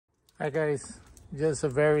Hi guys, just a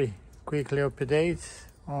very quickly update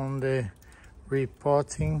on the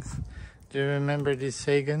repotting. Do you remember this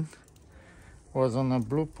Sagan was on a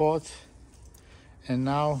blue pot, and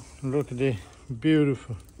now look at the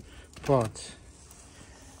beautiful pot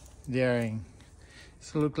they are in.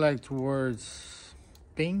 It look like towards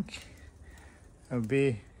pink. I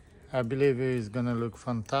believe it is gonna look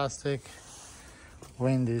fantastic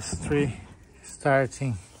when this tree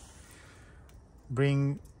starting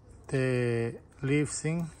bring the leaves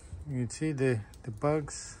in. You see the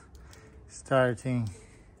bugs starting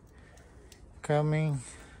coming.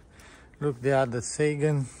 Look, the other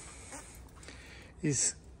Sagan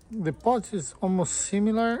is, the pot is almost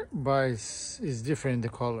similar, but it's different the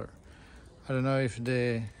color. I don't know if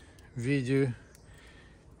the video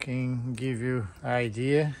can give you an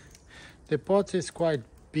idea. The pot is quite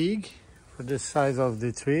big for the size of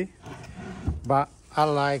the tree, but I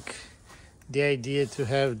like the idea to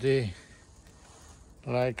have the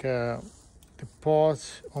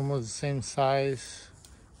pot almost the same size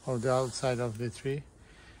of the outside of the tree.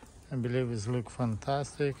 I believe it look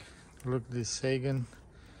fantastic. Look, this Sagan,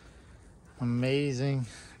 amazing.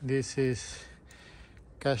 This is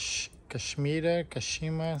Kashima,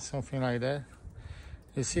 something like that.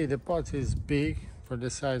 You see, the pot is big for the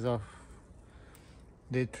size of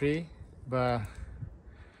the tree, but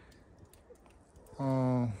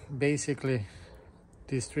basically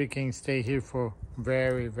this tree can stay here for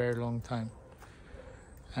very long time.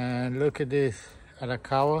 And look at this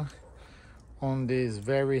Arakawa on this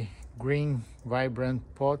very green vibrant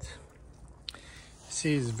pot.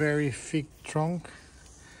 See, it's very thick trunk.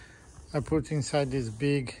 I put inside this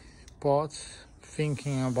big pot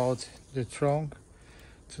thinking about the trunk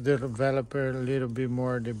to develop a little bit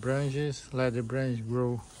more the branches, let the branch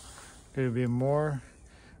grow a little bit more.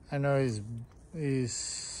 I know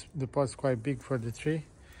the pot's quite big for the tree,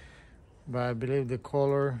 but I believe the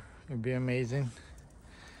color will be amazing.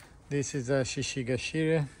 This is a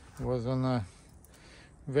Shishigashira. It was on a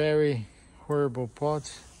very horrible pot.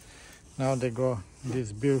 Now they got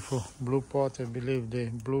this beautiful blue pot. I believe the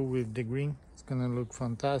blue with the green is gonna look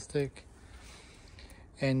fantastic.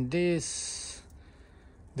 And this,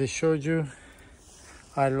 the shoju,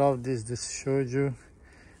 I love this shoju.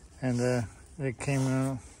 And they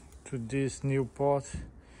came to this new pot.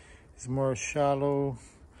 It's more shallow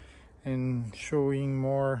and showing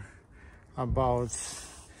more about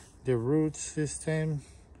the root system.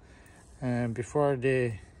 And before on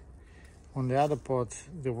the other pot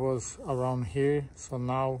there was around here, so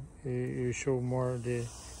now you show more the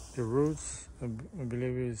roots. I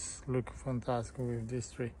believe it's look fantastic with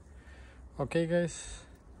this tree. Okay guys,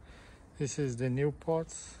 this is the new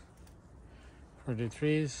pots for the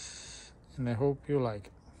trees, and I hope you like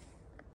it.